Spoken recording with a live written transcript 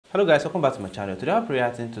Hello guys, welcome back to my channel. Today I'll be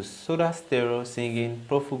reacting to Soda Stereo singing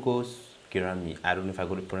Prófugos, Gira Me. I don't know if I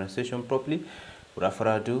got the pronunciation properly. Without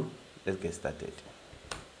further ado, let's get started.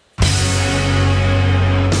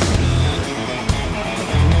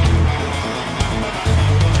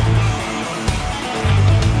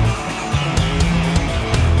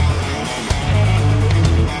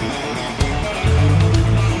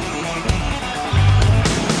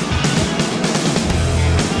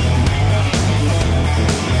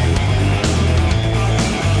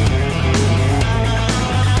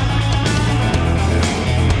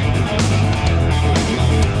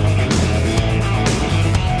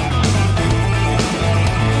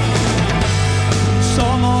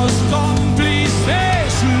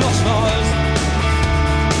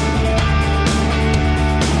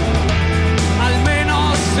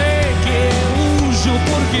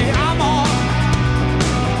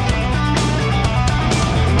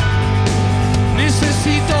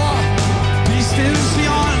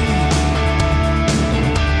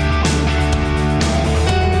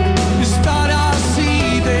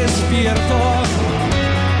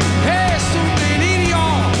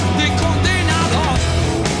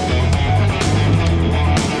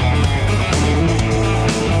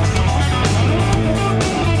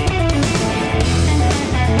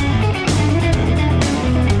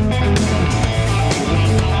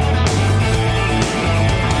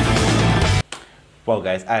 Wow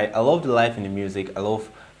guys, I love the life in the music. I love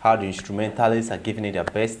how the instrumentalists are giving it their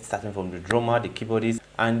best, starting from the drummer, the keyboardist,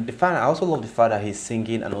 and the fan. I also love the fact that he's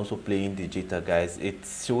singing and also playing the guitar, guys. It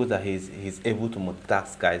shows that he's able to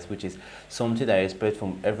multitask, guys, which is something that I expect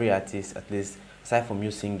from every artist, at least aside from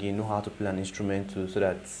you singing, know how to play an instrument too, so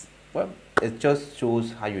that, well, it just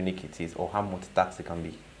shows how unique it is or how multitask it can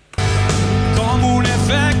be. Como un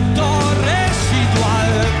efecto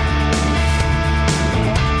residual.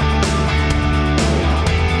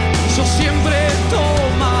 Yo siempre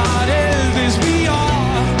tomaré el desvío.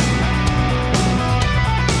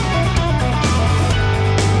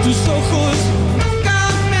 Tus ojos nunca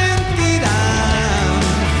mentirán.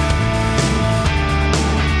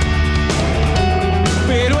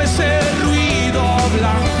 Pero ese ruido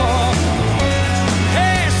blanco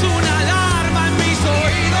es una alarma en mis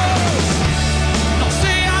oídos. No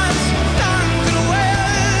seas tan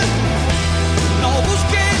cruel. No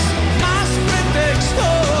busques más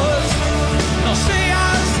pretextos. No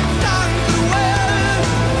seas tan cruel,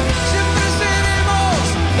 siempre seremos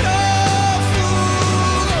prófugos,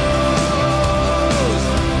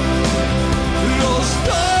 los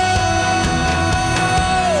dos.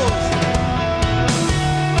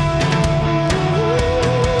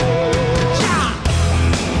 ¡Ya!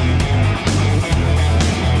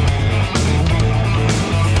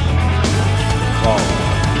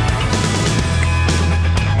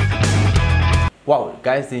 Wow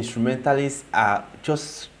guys, the instrumentalists are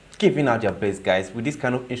just giving out their best, guys. With this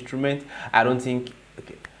kind of instrument, I don't think,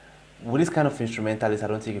 with this kind of instrumentalist, I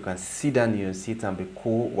don't think you can sit down in your seat and be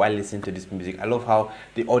cool while listening to this music. I love how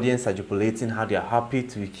the audience are jubilating, how they are happy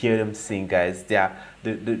to hear them sing, guys. They are,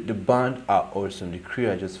 the band are awesome, the crew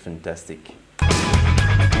are just fantastic.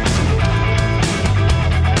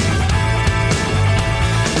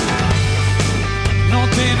 No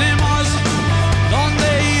tenemos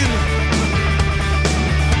dónde ir.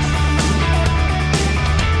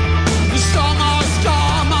 Somos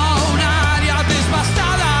como un área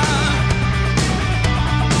devastada.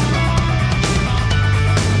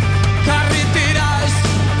 Carreteras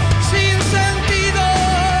sin sentido.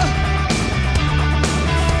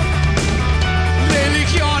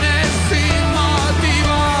 Religiones sin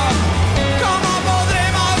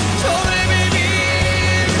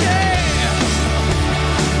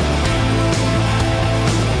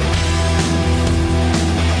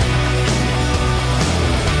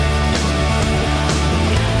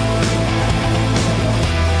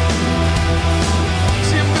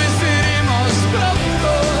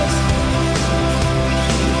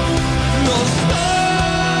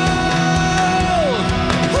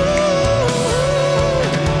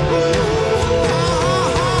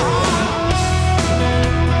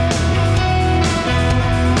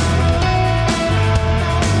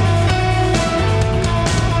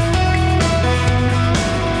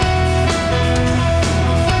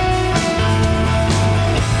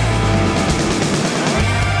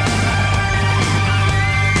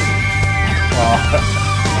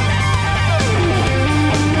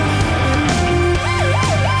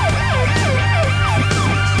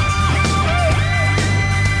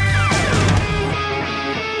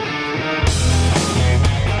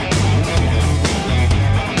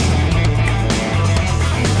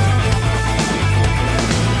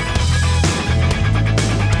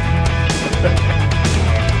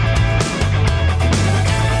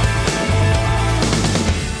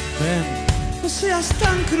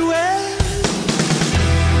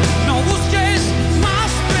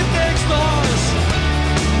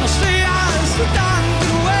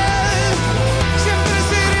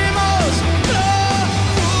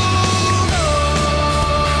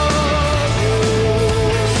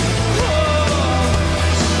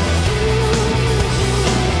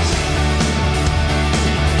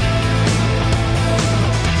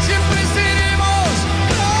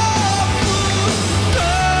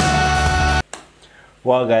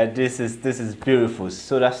Wow, guys, this is beautiful.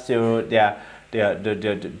 So that's still the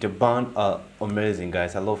band are amazing,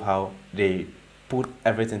 guys. I love how they put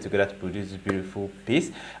everything together to produce this beautiful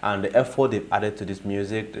piece, and the effort they've added to this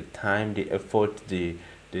music, the time, the effort,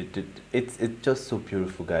 it's just so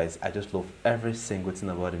beautiful, guys. I just love every single thing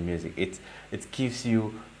about the music. It gives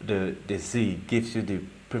you gives you the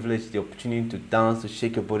privilege, the opportunity to dance, to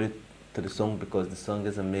shake your body to the song, because the song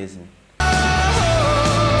is amazing.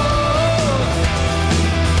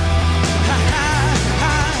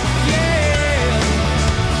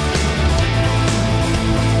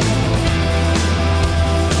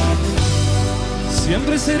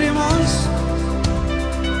 Siempre seremos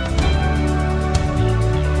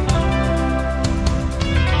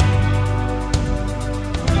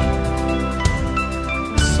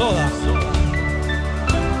sola.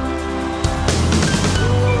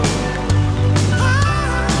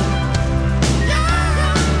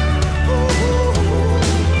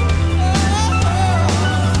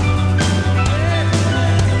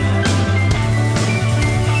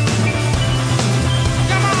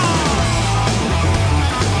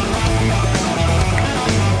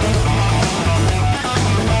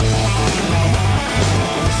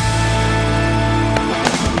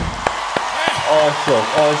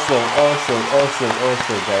 Awesome,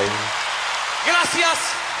 guys. Gracias.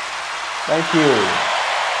 Thank you.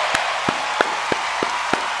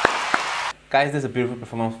 Guys, this is a beautiful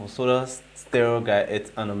performance from Soda Stereo, guys.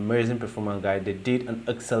 It's an amazing performance, guys. They did an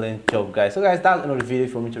excellent job, guys. So guys, that's another video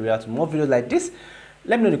for me to react to more videos like this.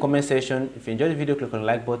 Let me know in the comment section. If you enjoyed the video, click on the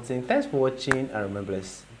like button. Thanks for watching, and remember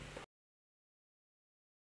this.